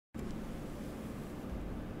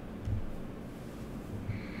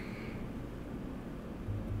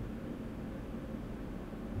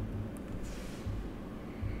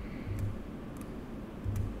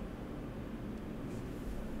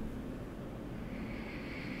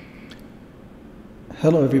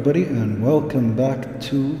Hello, everybody, and welcome back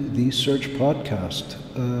to the Search Podcast.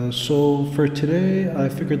 So, for today, I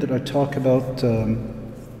figured that I'd talk about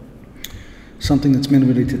something that's mainly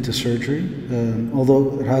related to surgery,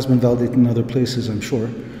 although it has been validated in other places, I'm sure,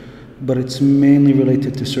 but it's mainly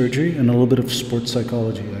related to surgery and a little bit of sports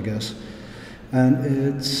psychology, I guess.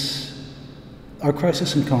 And it's our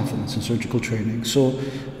crisis in confidence in surgical training. So,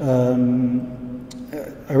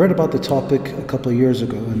 I read about the topic a couple of years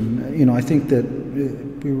ago, and I think that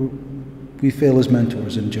we fail as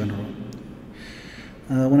mentors in general.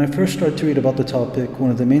 When I first started to read about the topic, one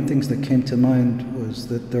of the main things that came to mind was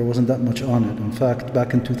that there wasn't that much on it. In fact,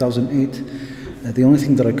 back in 2008, the only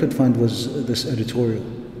thing that I could find was this editorial.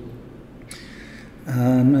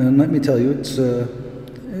 And let me tell you,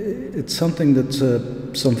 it's something that's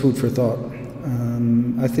some food for thought.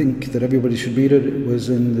 I think that everybody should read it. It was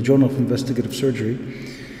in the Journal of Investigative Surgery.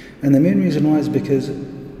 And the main reason why is because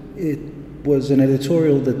it was an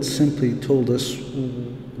editorial that simply told us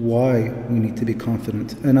why we need to be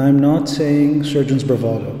confident. And I'm not saying surgeon's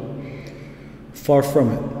bravado. Far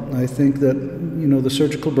from it. I think that, the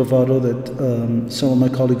surgical bravado that some of my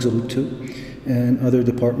colleagues allude to and other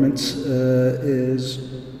departments is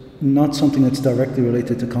not something that's directly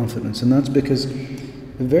related to confidence. And that's because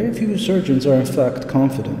very few surgeons are in fact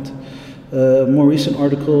confident. A more recent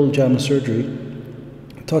article, JAMA Surgery,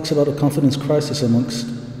 talks about a confidence crisis amongst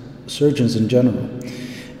surgeons in general.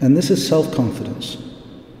 And this is self-confidence.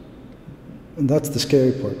 And that's the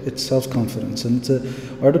scary part. It's self-confidence. And it's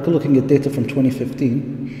an article looking at data from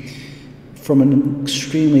 2015 from an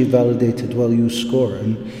extremely validated, well-used score.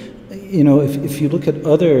 And, if you look at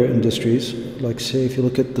other industries, like say if you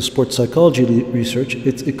look at the sports psychology research,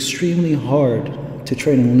 it's extremely hard to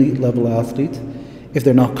train an elite level athlete if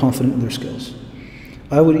they're not confident in their skills.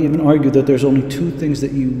 I would even argue that there's only two things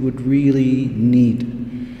that you would really need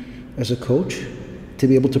as a coach to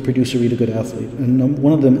be able to produce a really good athlete. And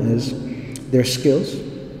one of them is their skills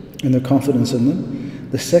and their confidence in them.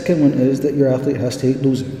 The second one is that your athlete has to hate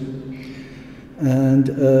losing. And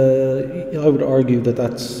I would argue that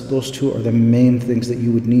those two are the main things that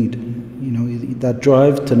you would need. That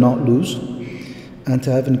drive to not lose and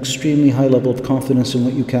to have an extremely high level of confidence in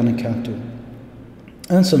what you can and can't do.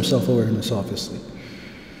 And some self-awareness, obviously.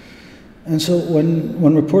 And so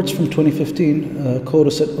when reports from 2015 quote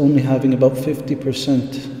us at only having about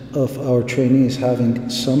 50% of our trainees having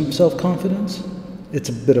some self-confidence, it's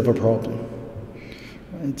a bit of a problem.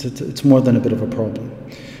 It's more than a bit of a problem.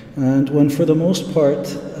 And when for the most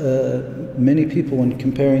part, many people, when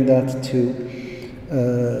comparing that to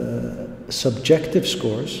subjective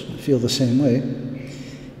scores, feel the same way,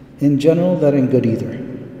 in general, that ain't good either.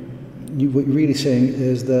 What you're really saying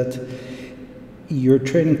is that you're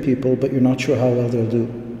training people, but you're not sure how well they'll do.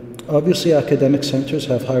 Obviously, academic centers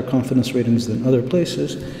have higher confidence ratings than other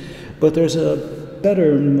places, but there's a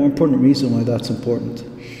better and more important reason why that's important.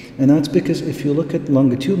 And that's because if you look at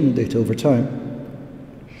longitudinal data over time,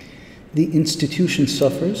 the institution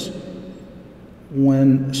suffers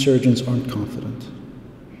when surgeons aren't confident.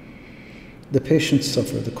 The patients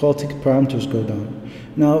suffer, the quality parameters go down.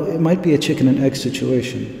 Now, it might be a chicken and egg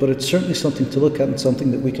situation, but it's certainly something to look at and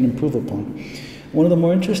something that we can improve upon. One of the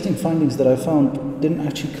more interesting findings that I found didn't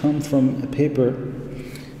actually come from a paper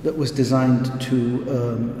that was designed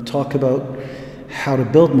to talk about how to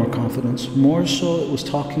build more confidence. More so, it was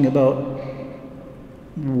talking about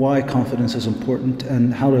why confidence is important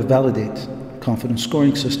and how to validate confidence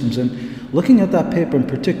scoring systems. And looking at that paper in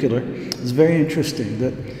particular, it's very interesting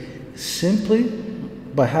that simply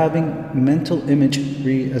by having mental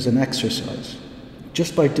imagery as an exercise,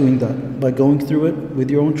 just by doing that, by going through it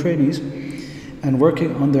with your own trainees and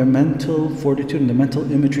working on their mental fortitude and the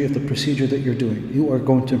mental imagery of the procedure that you're doing, you are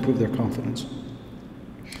going to improve their confidence.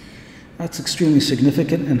 That's extremely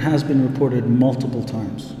significant and has been reported multiple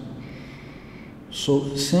times.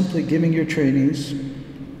 So simply giving your trainees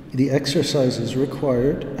the exercises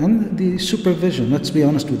required and the supervision, let's be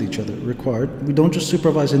honest with each other, required. We don't just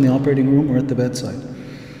supervise in the operating room or at the bedside.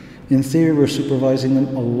 In theory, we're supervising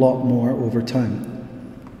them a lot more over time.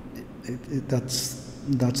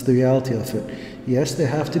 That's the reality of it. Yes, they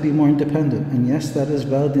have to be more independent, and yes, that is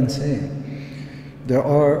valid in saying. There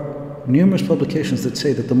are numerous publications that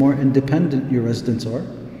say that the more independent your residents are,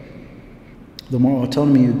 the more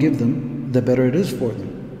autonomy you give them, the better it is for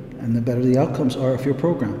them, and the better the outcomes are of your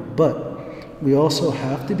program. But we also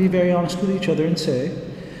have to be very honest with each other and say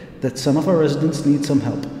that some of our residents need some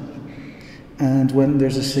help. And when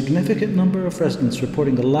there's a significant number of residents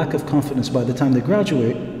reporting a lack of confidence by the time they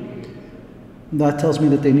graduate, that tells me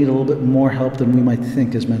that they need a little bit more help than we might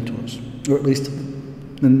think as mentors, or at least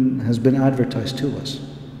than has been advertised to us.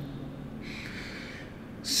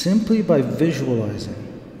 Simply by visualizing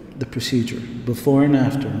the procedure before and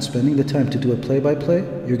after and spending the time to do a play-by-play,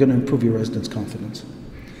 you're going to improve your residents' confidence.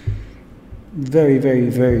 Very, very,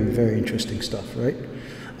 very, very interesting stuff, right?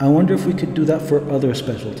 I wonder if we could do that for other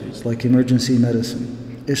specialties, like emergency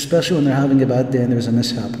medicine, especially when they're having a bad day and there's a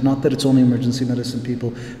mishap. Not that it's only emergency medicine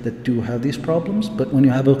people that do have these problems, but when you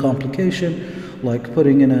have a complication, like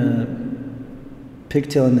putting in a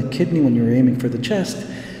pigtail in the kidney when you're aiming for the chest,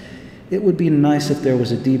 it would be nice if there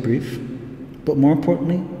was a debrief, but more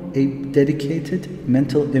importantly, a dedicated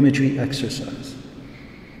mental imagery exercise.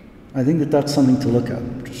 I think that that's something to look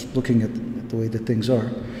at, just looking at the way that things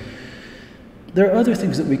are. There are other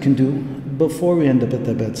things that we can do before we end up at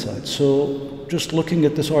the bedside. So just looking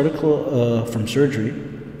at this article from Surgery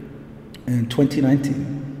in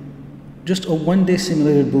 2019, just a one-day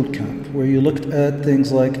simulated boot camp where you looked at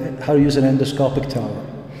things like how to use an endoscopic tower,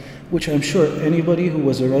 which I'm sure anybody who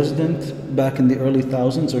was a resident back in the early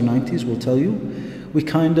thousands or 90s will tell you, we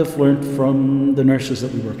kind of learned from the nurses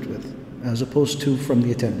that we worked with, as opposed to from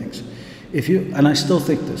the attendings. And I still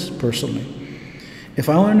think this personally, if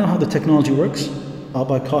I want to know how the technology works, I'll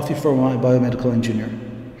buy coffee for my biomedical engineer.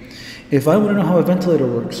 If I want to know how a ventilator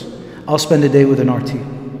works, I'll spend a day with an RT.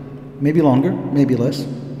 Maybe longer, maybe less,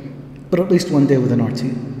 but at least one day with an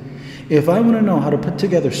RT. If I want to know how to put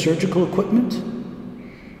together surgical equipment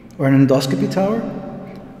or an endoscopy tower,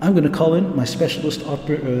 I'm going to call in my specialist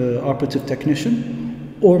operative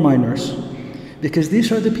technician or my nurse, because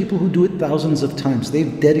these are the people who do it thousands of times.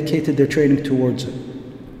 They've dedicated their training towards it.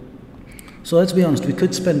 So let's be honest, we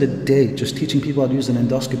could spend a day just teaching people how to use an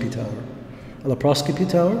endoscopy tower, a laparoscopy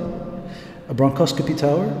tower, a bronchoscopy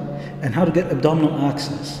tower, and how to get abdominal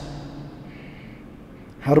access.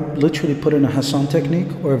 How to literally put in a Hassan technique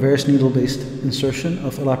or a varus needle-based insertion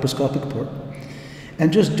of a laparoscopic port.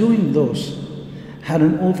 And just doing those had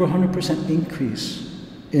an over 100% increase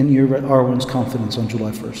in your R1's confidence on July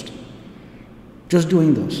 1st. Just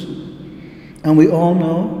doing those. And we all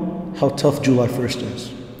know how tough July 1st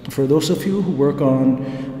is. For those of you who work on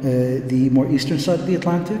the more eastern side of the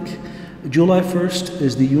Atlantic, July 1st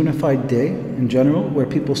is the unified day in general where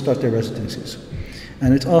people start their residencies.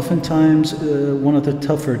 And it's oftentimes one of the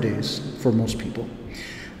tougher days for most people.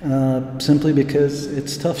 Simply because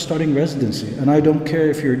it's tough starting residency. And I don't care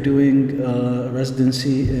if you're doing a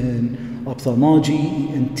residency in ophthalmology,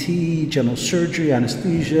 ENT, general surgery,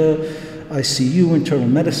 anesthesia, ICU, internal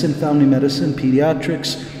medicine, family medicine,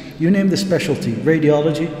 pediatrics, you name the specialty,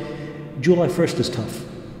 radiology, July 1st is tough.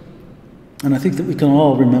 And I think that we can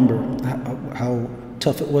all remember how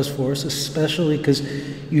tough it was for us, especially because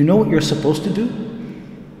you know what you're supposed to do,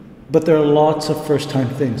 but there are lots of first-time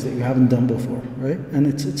things that you haven't done before, right? And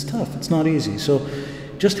it's tough, it's not easy. So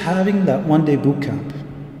just having that one-day boot camp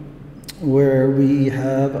where we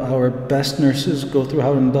have our best nurses go through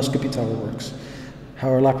how an endoscopy tower works, how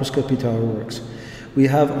our laparoscopy tower works. We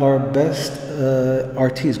have our best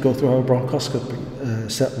RTs go through how a bronchoscopy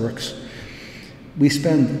set works. We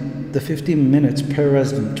spend the 15 minutes per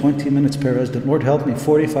resident, 20 minutes per resident, Lord help me,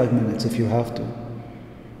 45 minutes if you have to.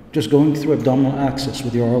 Just going through abdominal access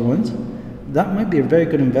with your R1s, that might be a very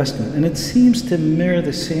good investment. And it seems to mirror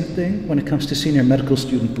the same thing when it comes to senior medical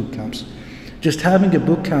student boot camps. Just having a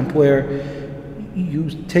boot camp where you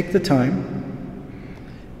take the time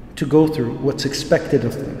to go through what's expected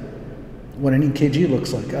of them, what an EKG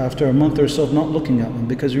looks like after a month or so of not looking at them.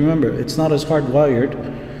 Because remember, it's not as hardwired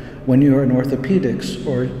when you're an orthopedics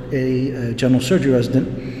or a general surgery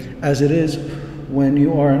resident as it is when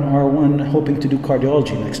you are an R1 hoping to do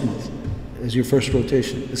cardiology next month as your first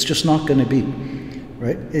rotation. It's just not going to be,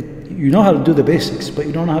 right? You know how to do the basics, but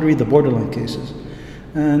you don't know how to read the borderline cases.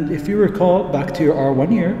 And if you recall back to your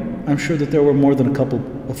R1 year, I'm sure that there were more than a couple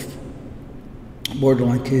of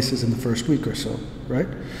borderline cases in the first week or so, right?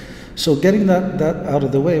 So getting that out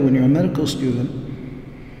of the way when you're a medical student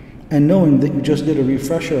and knowing that you just did a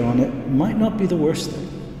refresher on it might not be the worst thing.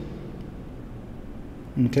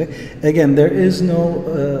 Okay? Again, there is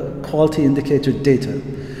no quality indicator data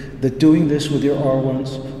that doing this with your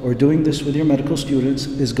R1s or doing this with your medical students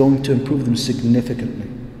is going to improve them significantly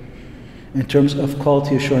in terms of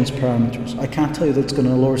quality assurance parameters. I can't tell you that it's going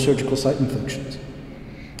to lower surgical site infections.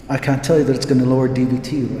 I can't tell you that it's going to lower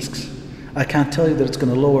DVT risks. I can't tell you that it's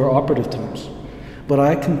going to lower operative times. But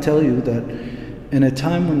I can tell you that in a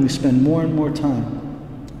time when we spend more and more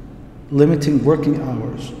time limiting working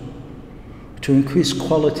hours to increase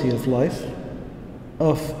quality of life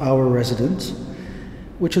of our residents,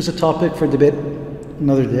 which is a topic for debate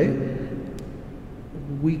another day,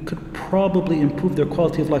 we could probably improve their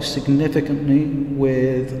quality of life significantly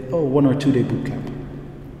with a 1 or 2 day boot camp.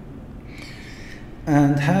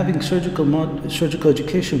 And having surgical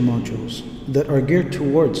education modules that are geared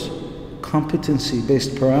towards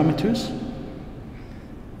competency-based parameters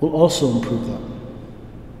will also improve that.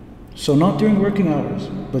 So not during working hours,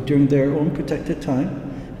 but during their own protected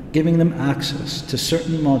time, giving them access to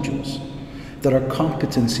certain modules that are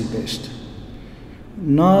competency-based.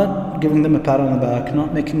 Not giving them a pat on the back,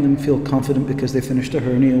 not making them feel confident because they finished a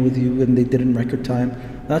hernia with you and they did it in record time.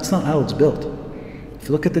 That's not how it's built. If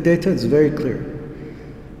you look at the data, it's very clear.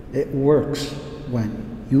 It works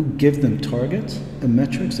when you give them targets and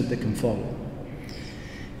metrics that they can follow.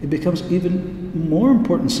 It becomes even more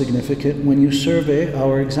important, significant when you survey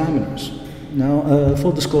our examiners. Now,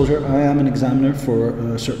 full disclosure, I am an examiner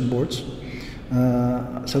for certain boards.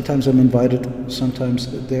 Sometimes I'm invited,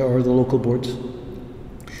 sometimes they are the local boards.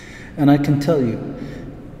 And I can tell you,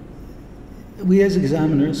 we as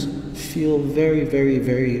examiners feel very, very,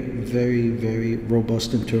 very, very, very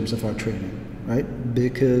robust in terms of our training, right?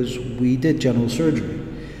 Because we did general surgery,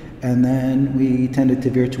 and then we tended to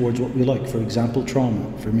veer towards what we like. For example,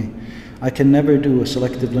 trauma, for me. I can never do a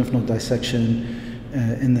selective lymph node dissection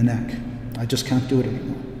in the neck. I just can't do it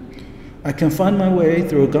anymore. I can find my way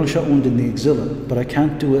through a gunshot wound in the axilla, but I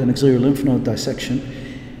can't do an axillary lymph node dissection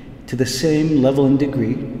to the same level and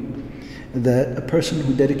degree that a person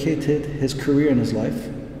who dedicated his career in his life,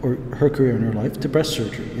 or her career in her life, to breast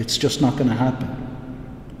surgery. It's just not going to happen.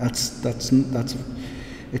 It's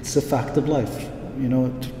a fact of life. You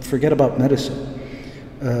know, forget about medicine.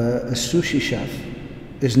 A sushi chef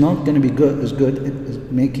is not going to be as good at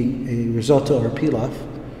making a risotto or a pilaf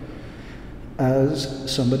as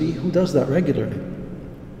somebody who does that regularly.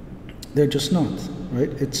 They're just not, right?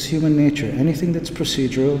 It's human nature. Anything that's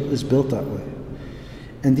procedural is built that way.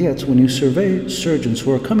 And yet, when you survey surgeons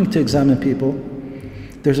who are coming to examine people,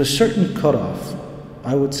 there's a certain cutoff,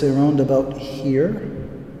 I would say around about here,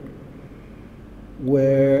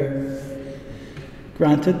 where,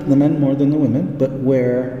 granted, the men more than the women, but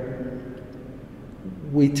where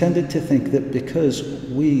we tended to think that because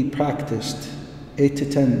we practiced 8 to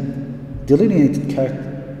 10 delineated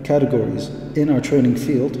categories in our training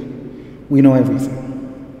field, we know everything.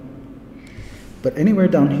 But anywhere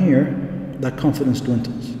down here, that confidence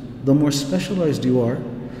dwindles. The more specialized you are,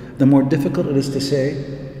 the more difficult it is to say,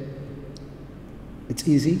 it's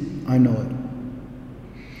easy, I know it.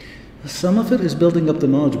 Some of it is building up the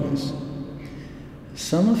knowledge base.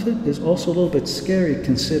 Some of it is also a little bit scary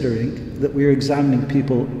considering that we are examining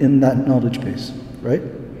people in that knowledge base, right?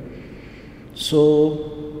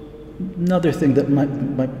 So another thing that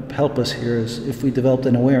might help us here is if we developed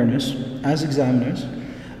an awareness as examiners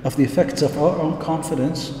of the effects of our own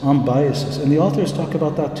confidence on biases. And the authors talk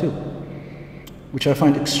about that too, which I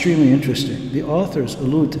find extremely interesting. The authors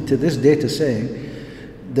allude to this data saying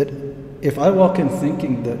that if I walk in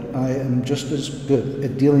thinking that I am just as good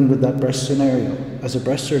at dealing with that breast scenario as a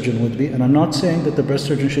breast surgeon would be, and I'm not saying that the breast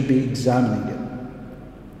surgeon should be examining it.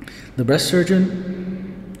 The breast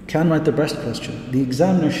surgeon can write the breast question. The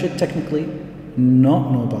examiner should technically not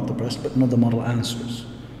know about the breast, but know the model answers.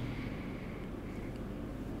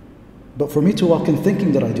 But for me to walk in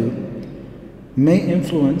thinking that I do may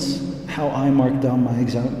influence how I mark down my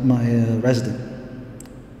resident,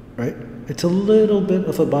 right? It's a little bit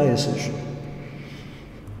of a bias issue.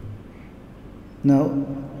 Now,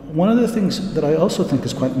 one of the things that I also think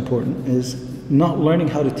is quite important is not learning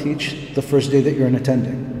how to teach the first day that you're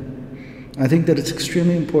attending. I think that it's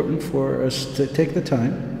extremely important for us to take the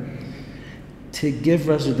time to give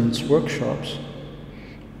residents workshops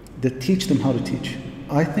that teach them how to teach.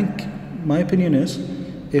 I think my opinion is,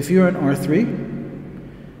 if you're an R3,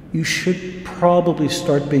 you should probably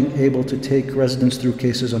start being able to take residents through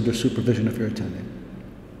cases under supervision if you're attending.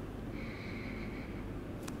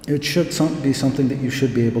 It should be something that you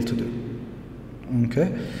should be able to do,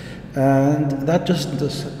 okay? And that just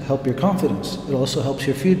does help your confidence. It also helps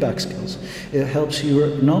your feedback skills. It helps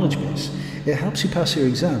your knowledge base. It helps you pass your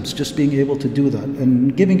exams, just being able to do that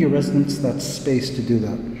and giving your residents that space to do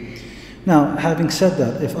that. Now, having said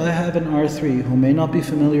that, if I have an R3 who may not be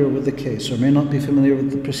familiar with the case or may not be familiar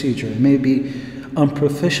with the procedure, may be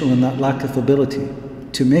unprofessional in that lack of ability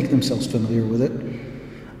to make themselves familiar with it,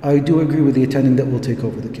 I do agree with the attending that will take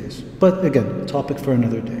over the case. But again, topic for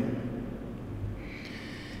another day.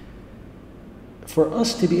 For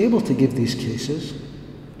us to be able to give these cases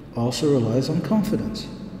also relies on confidence.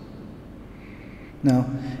 Now,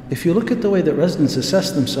 if you look at the way that residents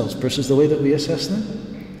assess themselves versus the way that we assess them,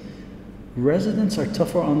 residents are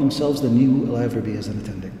tougher on themselves than you will ever be as an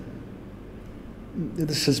attending.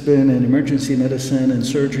 This has been in emergency medicine and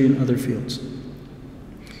surgery and other fields.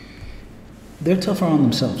 They're tougher on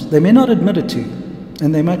themselves. They may not admit it to you,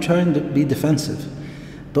 and they might try and be defensive,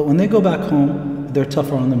 But when they go back home, they're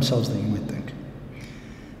tougher on themselves than you might think.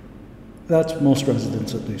 That's most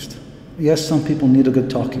residents, at least. Yes, some people need a good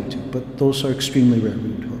talking to, but those are extremely rare, we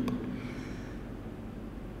would hope.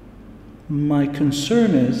 My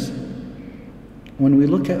concern is, when we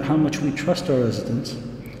look at how much we trust our residents,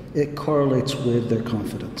 it correlates with their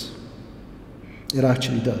confidence. It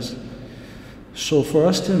actually does. So for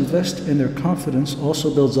us to invest in their confidence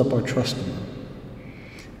also builds up our trust in them.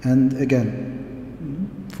 And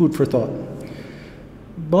again, food for thought.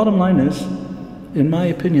 Bottom line is, in my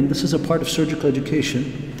opinion, this is a part of surgical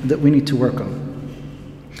education that we need to work on.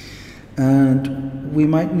 And we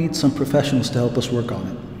might need some professionals to help us work on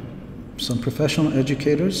it. Some professional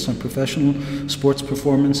educators, some professional sports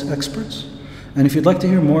performance experts. And if you'd like to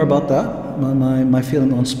hear more about that, my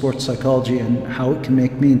feeling on sports psychology and how it can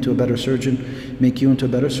make me into a better surgeon, make you into a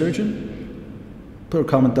better surgeon, put a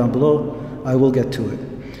comment down below. I will get to it.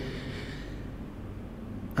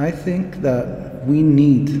 I think that we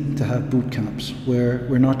need to have boot camps where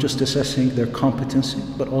we're not just assessing their competency,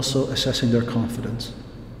 but also assessing their confidence.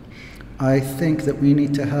 I think that we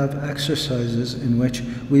need to have exercises in which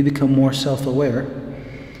we become more self-aware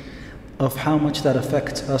of how much that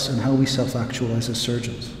affects us and how we self-actualize as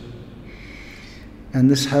surgeons. And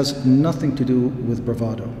this has nothing to do with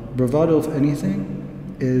bravado. Bravado, if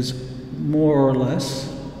anything, is more or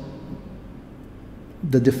less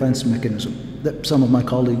the defense mechanism that some of my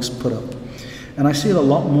colleagues put up. And I see it a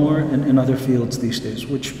lot more in other fields these days,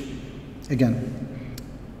 which, again,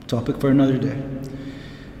 topic for another day.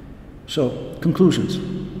 So, conclusions.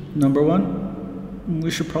 Number one,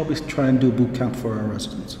 we should probably try and do a boot camp for our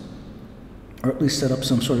residents, or at least set up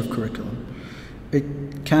some sort of curriculum. It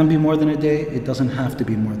can be more than a day, it doesn't have to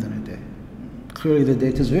be more than a day. Clearly the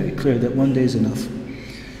data is very clear that one day is enough.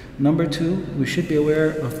 Number two, we should be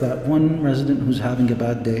aware of that one resident who's having a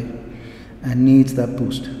bad day and needs that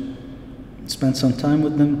boost. Spend some time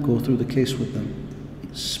with them, go through the case with them,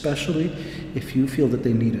 especially if you feel that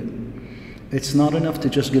they need it. It's not enough to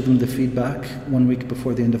just give them the feedback 1 week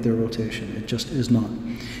before the end of their rotation. It just is not.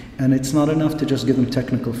 And it's not enough to just give them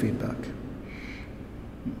technical feedback.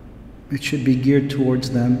 It should be geared towards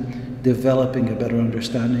them developing a better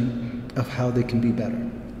understanding of how they can be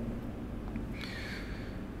better.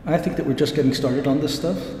 I think that we're just getting started on this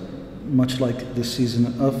stuff, much like this season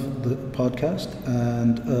of the podcast,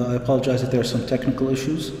 and I apologize if there are some technical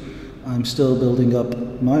issues. I'm still building up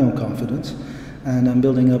my own confidence, and I'm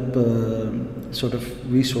building up sort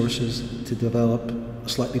of resources to develop a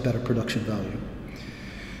slightly better production value.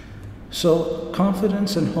 So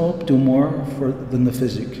confidence and hope do more than the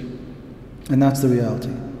physique, and that's the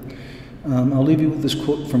reality. I'll leave you with this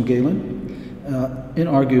quote from Galen,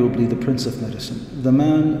 inarguably the prince of medicine. The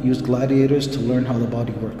man used gladiators to learn how the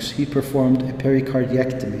body works. He performed a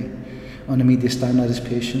pericardiectomy on a mediastinitis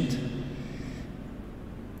patient.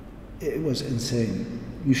 It was insane.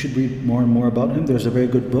 You should read more and more about him. There's a very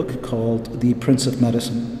good book called The Prince of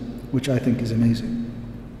Medicine, which I think is amazing.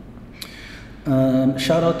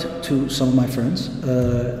 Shout out to some of my friends.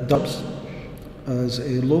 Dubs, as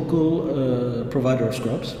a local provider of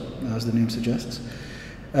scrubs, as the name suggests.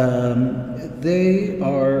 They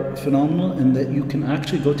are phenomenal in that you can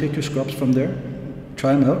actually go take your scrubs from there,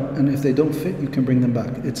 try them out, and if they don't fit, you can bring them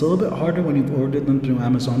back. It's a little bit harder when you've ordered them through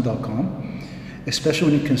Amazon.com. Especially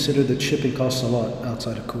when you consider that shipping costs a lot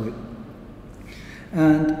outside of Kuwait.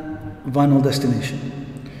 And Vinyl Destination,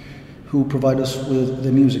 who provide us with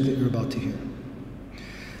the music that you're about to hear.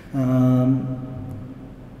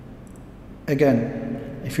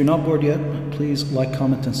 Again, if you're not bored yet, please like,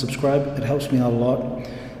 comment, and subscribe. It helps me out a lot,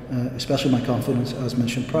 especially my confidence, as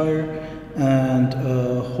mentioned prior. And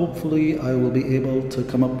hopefully I will be able to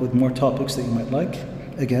come up with more topics that you might like.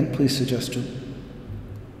 Again, please suggestion.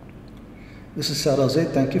 This is Saad Al-Zaid.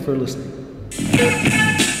 Thank you for listening.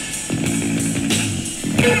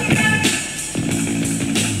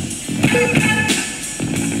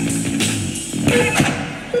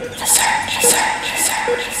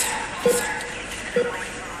 Research.